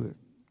into it,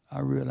 I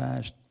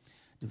realized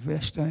the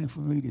best thing for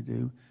me to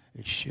do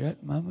is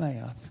shut my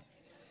mouth,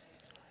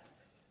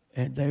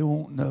 and they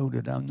won't know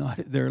that I'm not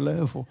at their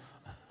level.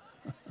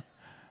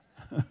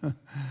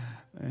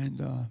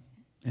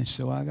 And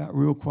so I got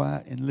real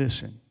quiet and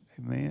listened.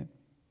 Amen.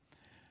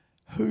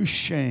 Whose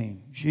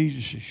shame?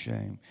 Jesus'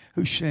 shame.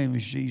 Whose shame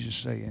is Jesus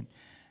saying?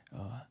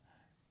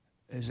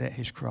 is at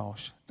his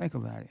cross. Think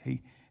about it.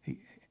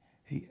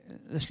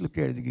 Let's look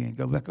at it again.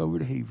 Go back over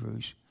to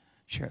Hebrews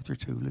chapter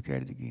 2. Look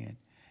at it again.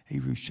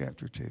 Hebrews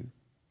chapter 2.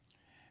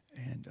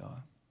 And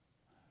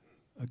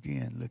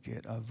again, look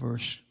at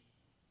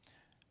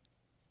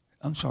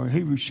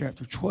Hebrews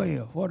chapter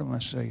 12. What am I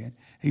saying?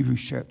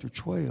 Hebrews chapter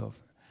 12.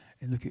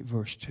 And look at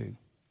verse 2.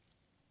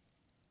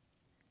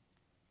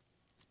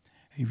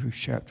 Hebrews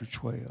chapter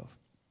 12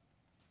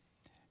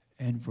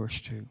 and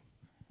verse 2. It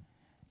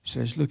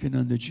says, looking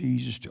unto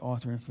Jesus, the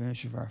author and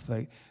finisher of our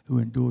faith, who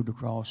endured the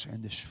cross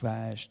and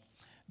despised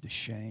the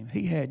shame.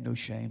 He had no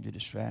shame to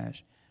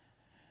despise.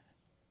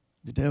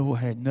 The devil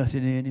had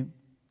nothing in him.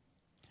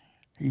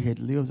 He had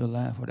lived a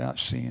life without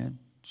sin,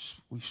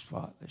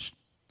 spotless.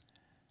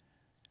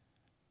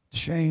 The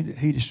shame that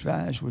he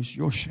despised was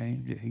your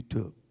shame that he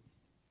took.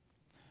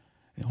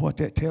 And what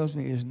that tells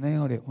me is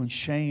now that when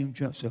shame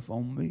jumps up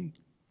on me,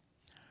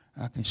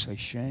 I can say,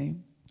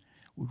 shame,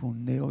 we're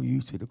going to nail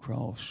you to the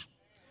cross.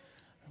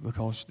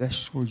 Because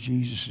that's where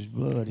Jesus'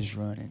 blood is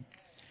running.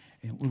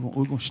 And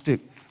we're going to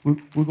stick, we're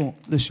going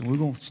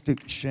to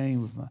stick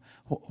shame with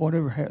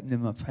whatever happened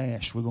in my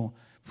past, we're going to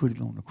put it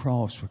on the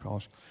cross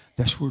because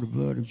that's where the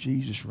blood of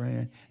Jesus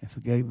ran and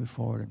forgave me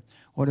for it. And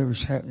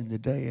whatever's happening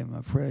today in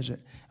my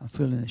present, I'm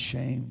feeling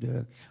ashamed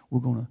of,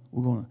 we're going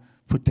to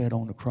put that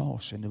on the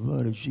cross, and the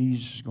blood of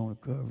Jesus is going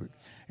to cover it.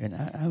 And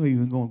I'm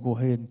even going to go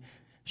ahead and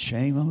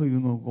shame, I'm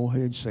even going to go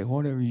ahead and say,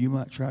 whatever you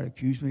might try to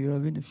accuse me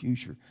of in the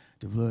future,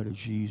 the blood of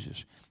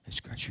Jesus has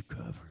got you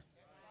covered.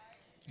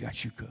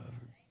 Got you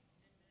covered.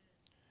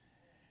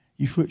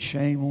 You put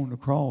shame on the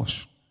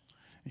cross,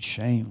 and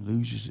shame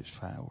loses its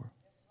power.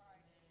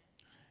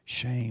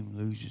 Shame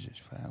loses its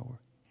power.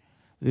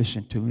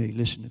 Listen to me.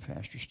 Listen to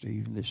Pastor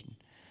Steve.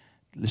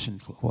 Listen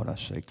to what I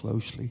say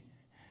closely.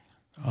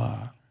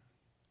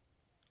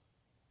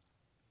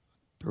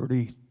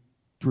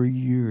 33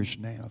 years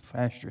now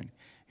pastoring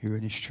here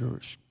in this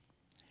church.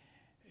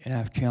 And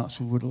I've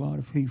counseled with a lot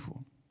of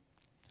people.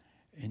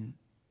 And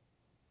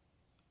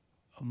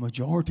a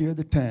majority of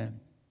the time,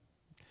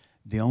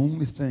 the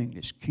only thing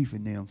that's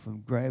keeping them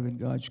from grabbing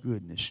God's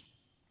goodness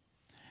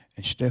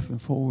and stepping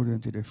forward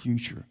into their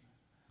future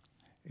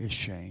is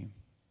shame.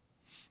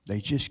 They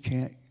just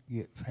can't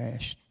get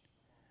past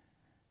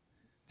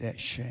that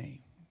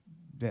shame,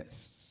 that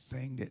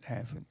thing that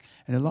happened.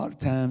 And a lot of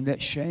time,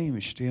 that shame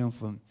is stemmed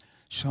from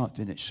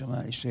something that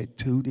somebody said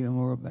to them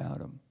or about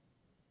them,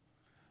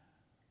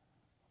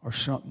 or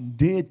something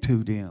did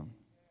to them.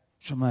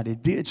 Somebody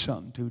did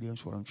something to them,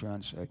 is what I'm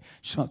trying to say.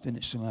 Something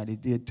that somebody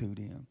did to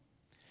them.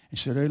 And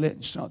so they're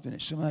letting something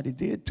that somebody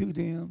did to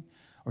them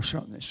or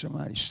something that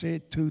somebody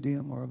said to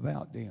them or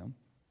about them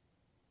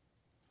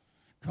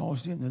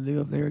cause them to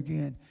live there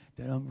again.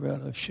 That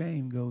umbrella of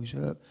shame goes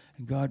up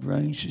and God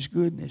rains his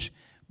goodness.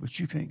 But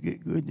you can't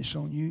get goodness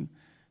on you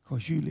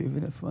because you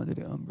living up under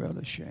the umbrella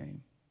of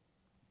shame.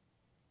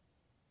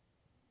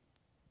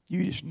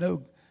 You just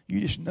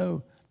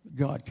know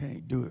God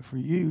can't do it for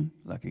you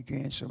like he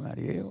can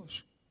somebody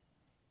else.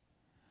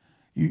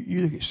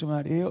 You look at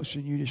somebody else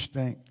and you just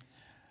think,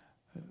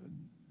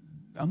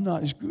 I'm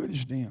not as good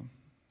as them.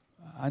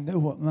 I know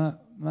what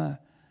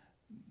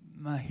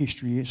my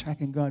history is. How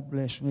can God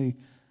bless me?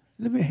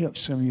 Let me help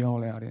some of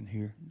y'all out in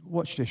here.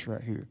 Watch this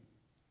right here.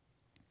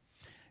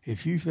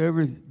 If you've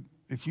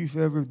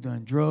ever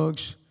done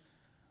drugs,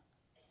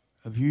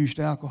 abused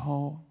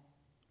alcohol,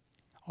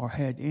 or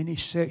had any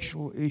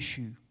sexual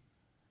issue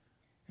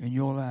in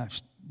your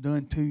life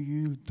done to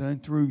you, done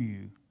through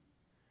you,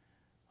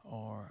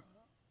 or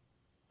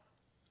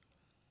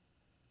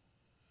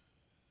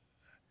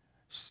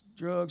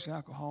drugs,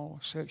 alcohol,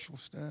 sexual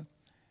stuff,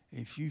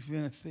 if you've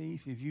been a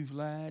thief, if you've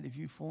lied, if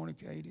you've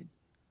fornicated,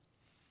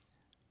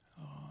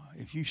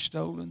 if you've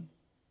stolen,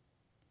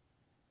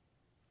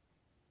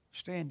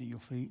 stand to your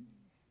feet.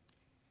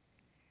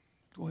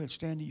 Go ahead,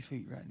 stand to your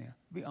feet right now.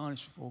 Be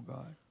honest before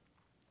God.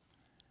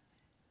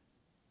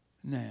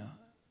 Now,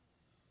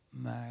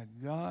 my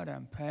God,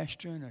 I'm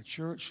pastoring a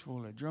church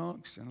full of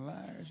drunks and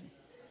liars.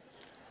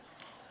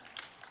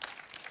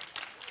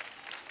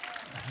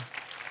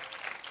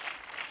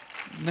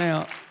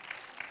 Now,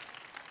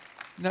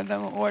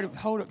 wait,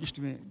 hold up just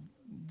a minute.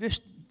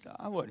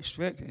 I wasn't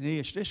expecting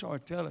this. This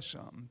ought to tell us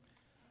something.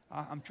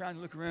 I'm trying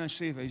to look around and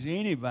see if there's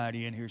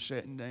anybody in here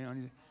sitting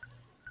down.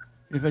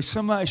 If there's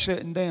somebody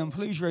sitting down,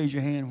 please raise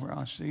your hand where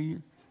I see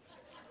you.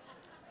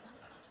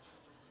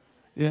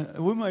 Yeah,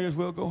 we may as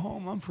well go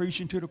home. I'm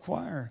preaching to the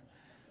choir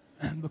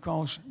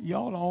because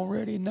y'all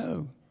already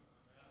know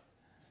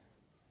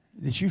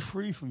that you're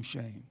free from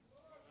shame.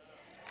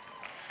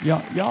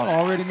 Y'all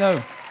already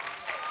know.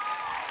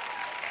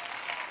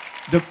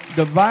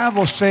 The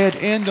Bible said,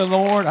 in the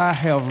Lord I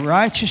have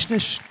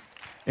righteousness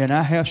and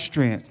I have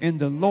strength. In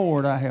the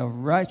Lord I have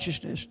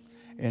righteousness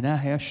and I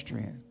have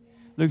strength.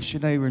 Look at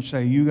your neighbor and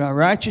say, you got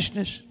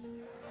righteousness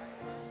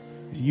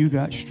and you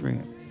got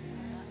strength.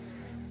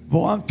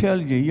 Boy, I'm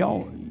telling you,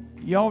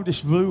 y'all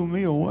just blew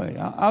me away.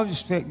 I was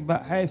expecting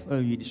about half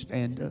of you to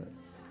stand up.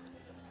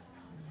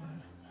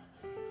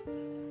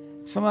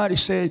 Somebody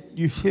said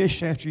you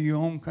fish after your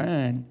own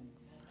kind.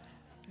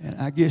 And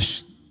I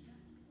guess,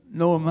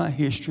 knowing my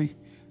history,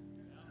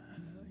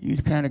 you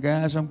the kind of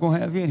guys I'm going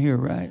to have in here,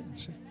 right?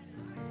 So,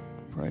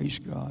 praise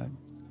God.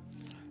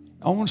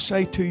 I want to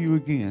say to you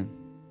again,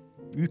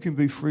 you can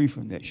be free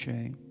from that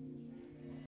shame.